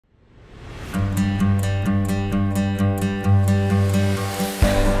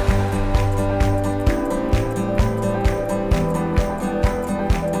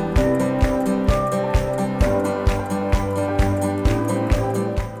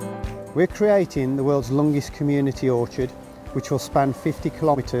We're creating the world's longest community orchard, which will span 50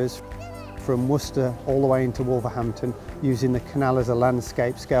 kilometres from Worcester all the way into Wolverhampton, using the Canal as a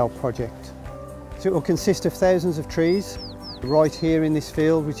landscape scale project. So it will consist of thousands of trees. Right here in this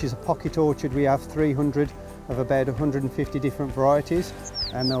field, which is a pocket orchard, we have 300 of about 150 different varieties,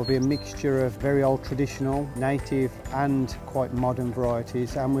 and there'll be a mixture of very old traditional, native and quite modern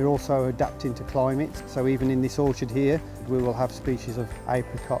varieties, and we're also adapting to climate. So even in this orchard here we will have species of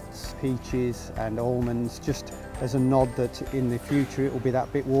apricots, peaches and almonds, just as a nod that in the future it will be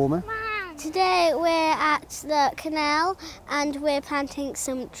that bit warmer. Today we're at the canal and we're planting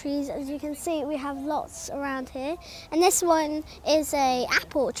some trees. As you can see, we have lots around here, and this one is an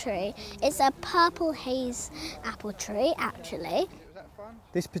apple tree. It's a purple haze apple tree actually.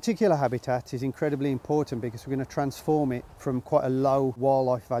 This particular habitat is incredibly important because we're going to transform it from quite a low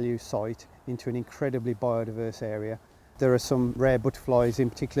wildlife value site into an incredibly biodiverse area. There are some rare butterflies,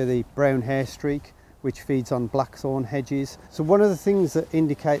 in particular the brown hairstreak, which feeds on blackthorn hedges. So one of the things that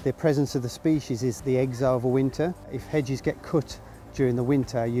indicate the presence of the species is the eggs over winter. If hedges get cut during the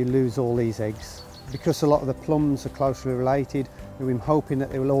winter, you lose all these eggs. Because a lot of the plums are closely related, I'm hoping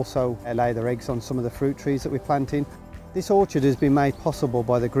that they will also lay their eggs on some of the fruit trees that we're planting. This orchard has been made possible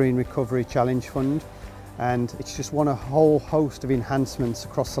by the Green Recovery Challenge Fund, and it's just one of a whole host of enhancements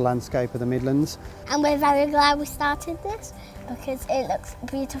across the landscape of the Midlands. And we're very glad we started this because it looks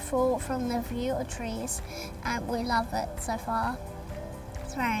beautiful from the view of trees, and we love it so far.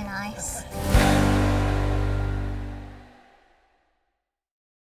 It's very nice.